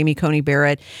confirmed Amy Coney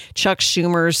Barrett. Chuck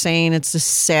Schumer saying it's the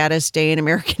saddest day in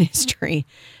American history.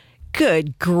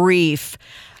 Good grief.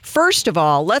 First of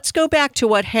all, let's go back to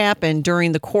what happened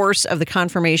during the course of the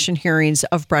confirmation hearings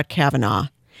of Brett Kavanaugh.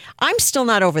 I'm still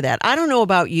not over that. I don't know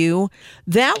about you.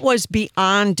 That was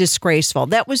beyond disgraceful.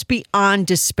 That was beyond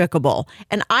despicable.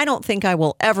 And I don't think I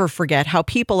will ever forget how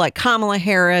people like Kamala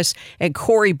Harris and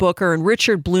Cory Booker and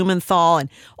Richard Blumenthal and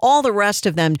all the rest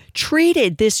of them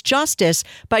treated this justice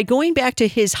by going back to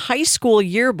his high school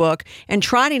yearbook and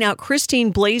trotting out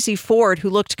Christine Blasey Ford,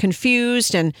 who looked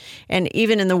confused and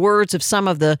even in the words of some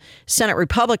of the Senate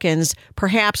Republicans,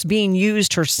 perhaps being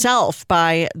used herself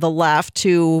by the left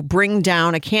to bring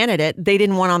down a candidate they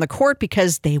didn't want on the court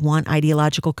because they want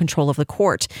ideological control of the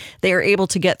court. They are able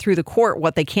to get through the court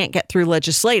what they can't get through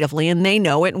legislatively, and they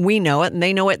know it, and we know it, and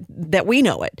they know it that we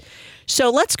know it. So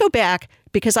let's go back,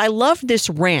 because I love this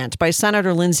rant by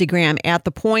Senator Lindsey Graham at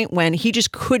the point when he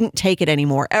just couldn't take it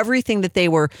anymore. Everything that they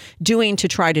were doing to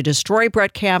try to destroy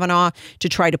Brett Kavanaugh, to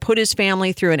try to put his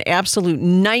family through an absolute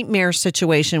nightmare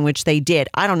situation, which they did.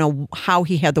 I don't know how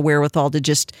he had the wherewithal to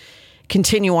just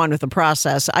continue on with the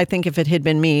process. I think if it had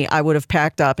been me, I would have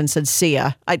packed up and said, see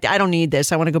ya. I don't need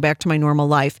this. I want to go back to my normal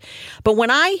life. But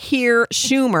when I hear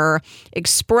Schumer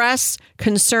express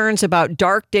concerns about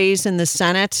dark days in the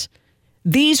Senate,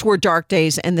 these were dark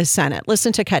days in the Senate.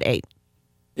 Listen to cut 8.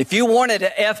 If you wanted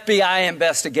an FBI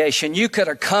investigation, you could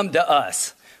have come to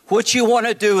us. What you want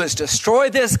to do is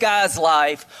destroy this guy's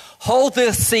life, hold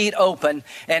this seat open,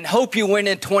 and hope you win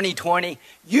in 2020.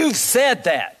 You've said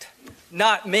that,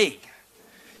 not me.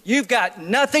 You've got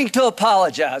nothing to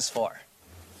apologize for.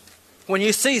 When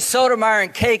you see Sotomayor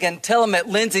and Kagan, tell them that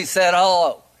Lindsey said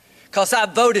hello, because I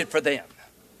voted for them.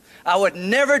 I would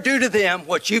never do to them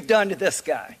what you've done to this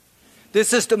guy.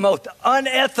 This is the most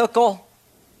unethical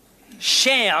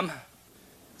sham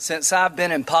since I've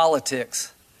been in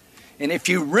politics. And if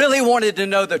you really wanted to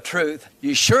know the truth,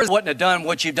 you sure wouldn't have done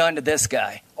what you've done to this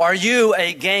guy. Are you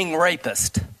a gang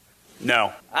rapist?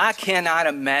 No. I cannot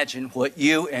imagine what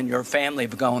you and your family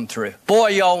have gone through.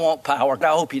 Boy, y'all want power. I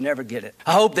hope you never get it.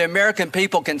 I hope the American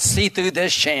people can see through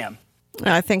this sham.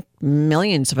 I think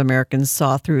millions of Americans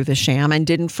saw through the sham and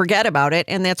didn't forget about it.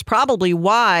 And that's probably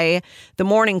why the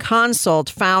Morning Consult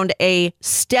found a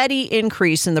steady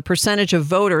increase in the percentage of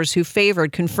voters who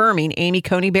favored confirming Amy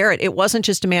Coney Barrett. It wasn't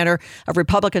just a matter of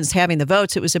Republicans having the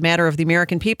votes. It was a matter of the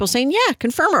American people saying, yeah,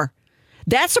 confirm her.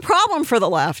 That's a problem for the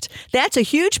left. That's a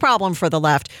huge problem for the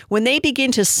left. When they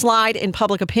begin to slide in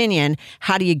public opinion,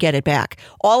 how do you get it back?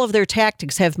 All of their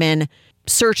tactics have been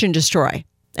search and destroy.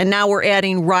 And now we're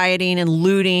adding rioting and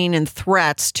looting and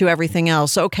threats to everything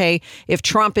else. Okay, if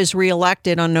Trump is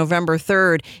reelected on November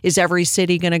 3rd, is every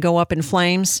city going to go up in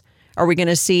flames? Are we going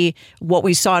to see what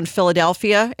we saw in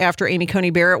Philadelphia after Amy Coney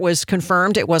Barrett was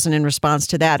confirmed? It wasn't in response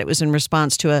to that. It was in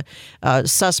response to a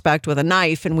suspect with a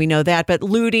knife, and we know that. But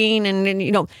looting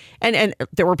and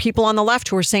there were people on the left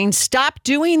who were saying, stop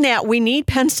doing that. We need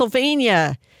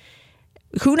Pennsylvania.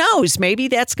 Who knows? Maybe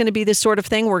that's going to be the sort of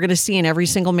thing we're going to see in every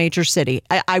single major city.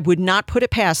 I would not put it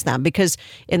past them, because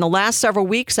in the last several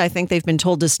weeks, I think they've been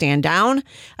told to stand down.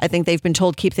 I think they've been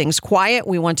told keep things quiet.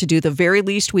 We want to do the very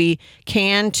least we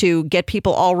can to get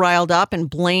people all riled up and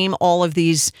blame all of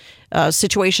these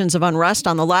situations of unrest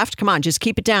on the left. Come on, just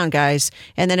keep it down, guys.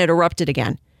 And then it erupted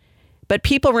again. But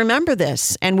people remember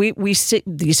this, and we see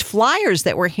these flyers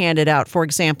that were handed out, for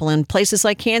example, in places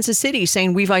like Kansas City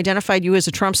saying, we've identified you as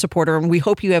a Trump supporter, and we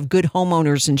hope you have good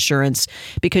homeowners insurance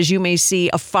because you may see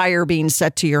a fire being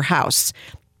set to your house.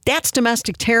 That's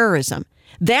domestic terrorism.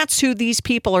 That's who these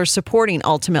people are supporting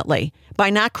ultimately,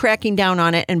 by not cracking down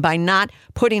on it and by not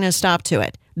putting a stop to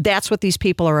it. That's what these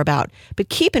people are about. But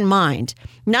keep in mind,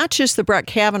 not just the Brett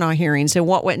Kavanaugh hearings and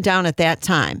what went down at that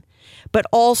time, but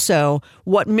also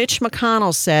what Mitch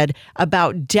McConnell said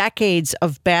about decades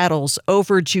of battles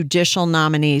over judicial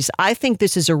nominees. I think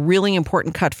this is a really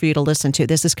important cut for you to listen to.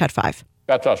 This is cut 5.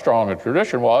 That's how strong the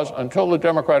tradition was until the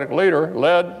Democratic leader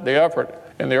led the effort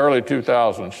in the early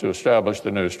 2000s to establish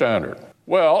the new standard.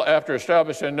 Well, after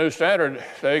establishing a new standard,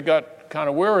 they got kind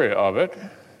of weary of it.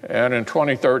 And in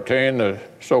 2013, the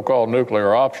so-called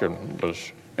nuclear option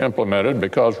was implemented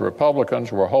because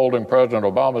Republicans were holding President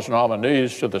Obama's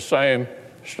nominees to the same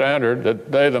standard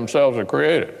that they themselves had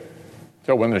created.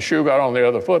 So when the shoe got on the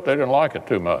other foot, they didn't like it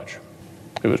too much.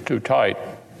 It was too tight.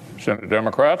 Senate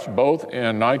Democrats, both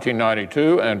in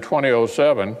 1992 and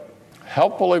 2007,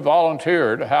 helpfully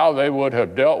volunteered how they would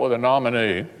have dealt with a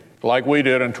nominee like we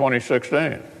did in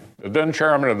 2016. The then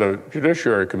chairman of the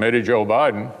Judiciary Committee, Joe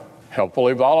Biden,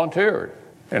 helpfully volunteered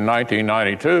in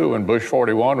 1992, when Bush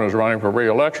 41 was running for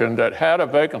re-election, that had a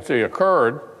vacancy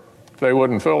occurred, they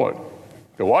wouldn't fill it.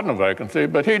 There wasn't a vacancy,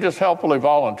 but he just helpfully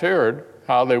volunteered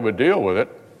how they would deal with it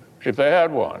if they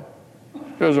had one.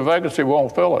 If there's a vacancy,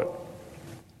 won't fill it.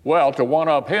 Well, to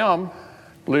one-up him,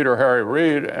 Leader Harry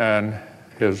Reid and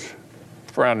his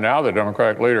friend, now the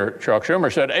Democratic leader, Chuck Schumer,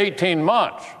 said 18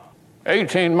 months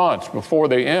before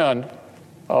the end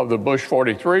of the Bush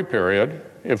 43 period,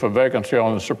 if a vacancy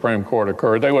on the Supreme Court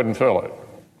occurred, they wouldn't fill it.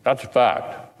 That's a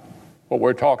fact. What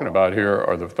we're talking about here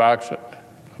are the facts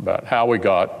about how we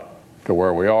got to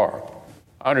where we are.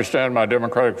 I understand my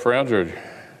Democratic friends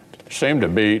seem to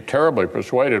be terribly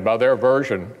persuaded by their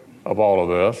version of all of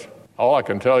this. All I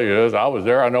can tell you is I was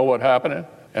there, I know what happened,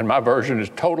 and my version is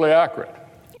totally accurate.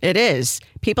 It is.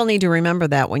 People need to remember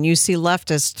that when you see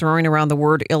leftists throwing around the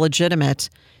word illegitimate,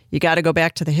 you got to go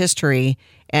back to the history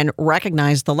and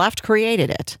recognize the left created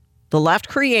it. The left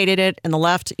created it, and the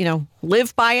left,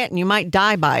 live by it, and you might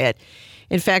die by it.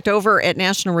 In fact, over at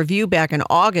National Review back in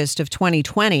August of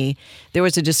 2020, there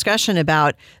was a discussion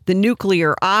about the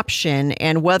nuclear option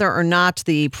and whether or not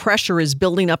the pressure is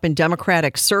building up in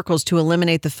Democratic circles to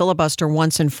eliminate the filibuster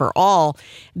once and for all.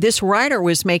 This writer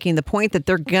was making the point that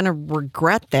they're going to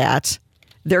regret that.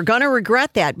 They're going to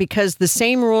regret that because the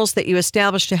same rules that you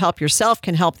establish to help yourself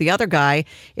can help the other guy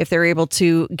if they're able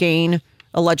to gain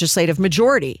a legislative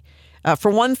majority.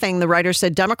 For one thing, the writer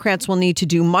said Democrats will need to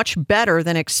do much better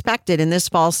than expected in this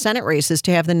fall's Senate races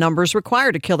to have the numbers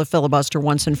required to kill the filibuster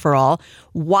once and for all.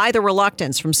 Why the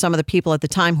reluctance from some of the people at the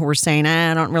time who were saying,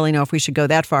 I don't really know if we should go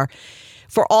that far.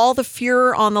 For all the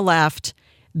furor on the left,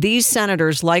 these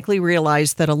senators likely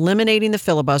realized that eliminating the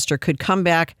filibuster could come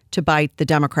back to bite the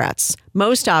Democrats.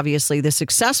 Most obviously, the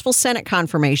successful Senate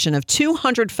confirmation of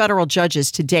 200 federal judges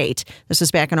to date, this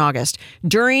is back in August,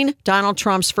 during Donald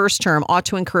Trump's first term ought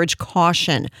to encourage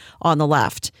caution on the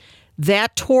left.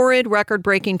 That torrid,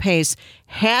 record-breaking pace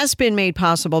has been made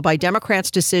possible by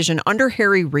Democrats' decision under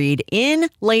Harry Reid in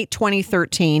late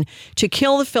 2013 to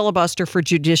kill the filibuster for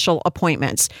judicial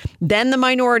appointments. Then the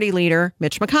minority leader,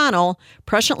 Mitch McConnell,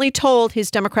 presciently told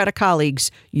his Democratic colleagues,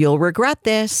 you'll regret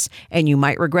this, and you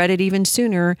might regret it even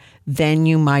sooner than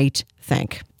you might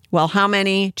think. Well, how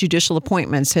many judicial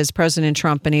appointments has President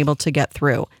Trump been able to get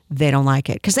through? They don't like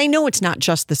it because they know it's not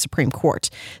just the Supreme Court.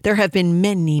 There have been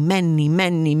many, many,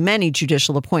 many, many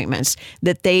judicial appointments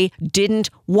that they didn't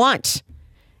want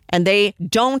and they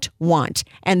don't want.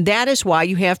 And that is why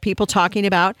you have people talking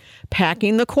about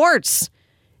packing the courts.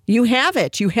 You have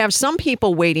it. You have some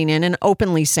people wading in and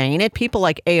openly saying it. People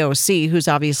like AOC, who's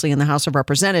obviously in the House of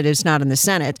Representatives, not in the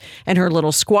Senate, and her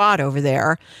little squad over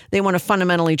there. They want to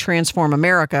fundamentally transform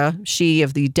America. She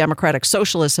of the Democratic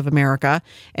Socialists of America,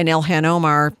 and Ilhan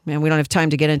Omar, and we don't have time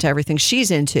to get into everything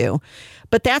she's into.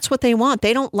 But that's what they want.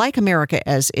 They don't like America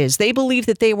as is. They believe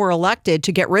that they were elected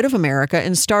to get rid of America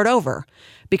and start over.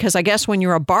 Because I guess when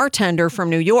you're a bartender from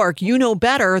New York, you know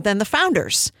better than the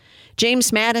founders.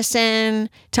 James Madison,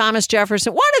 Thomas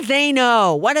Jefferson, what do they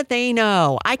know? What do they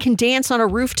know? I can dance on a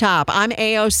rooftop. I'm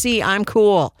AOC. I'm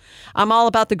cool. I'm all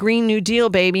about the Green New Deal,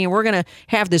 baby. And we're going to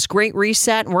have this great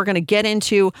reset. And we're going to get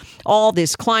into all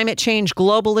this climate change,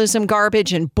 globalism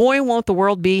garbage. And boy, won't the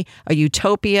world be a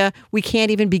utopia. We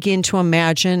can't even begin to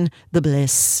imagine the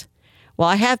bliss. Well,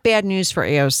 I have bad news for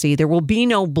AOC. There will be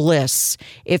no bliss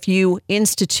if you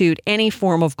institute any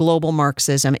form of global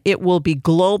Marxism. It will be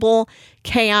global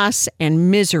chaos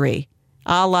and misery,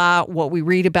 a la what we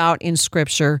read about in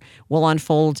Scripture will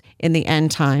unfold in the end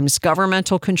times.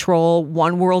 Governmental control,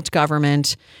 one world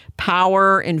government,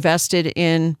 power invested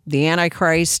in the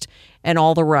Antichrist, and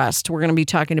all the rest. We're going to be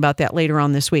talking about that later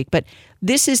on this week. But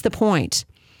this is the point.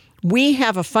 We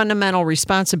have a fundamental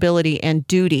responsibility and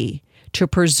duty to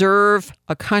preserve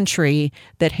a country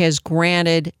that has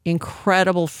granted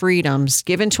incredible freedoms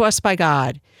given to us by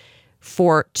God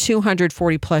for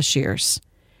 240 plus years.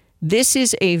 This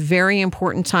is a very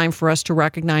important time for us to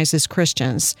recognize as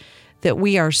Christians that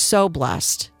we are so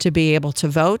blessed to be able to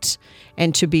vote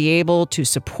and to be able to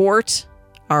support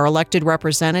our elected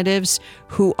representatives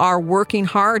who are working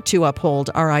hard to uphold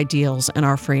our ideals and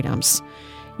our freedoms.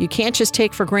 You can't just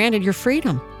take for granted your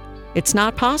freedom. It's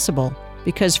not possible.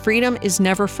 Because freedom is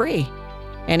never free,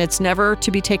 and it's never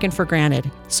to be taken for granted.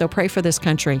 So pray for this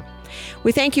country.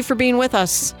 We thank you for being with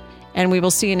us, and we will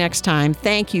see you next time.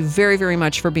 Thank you very, very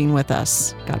much for being with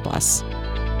us. God bless.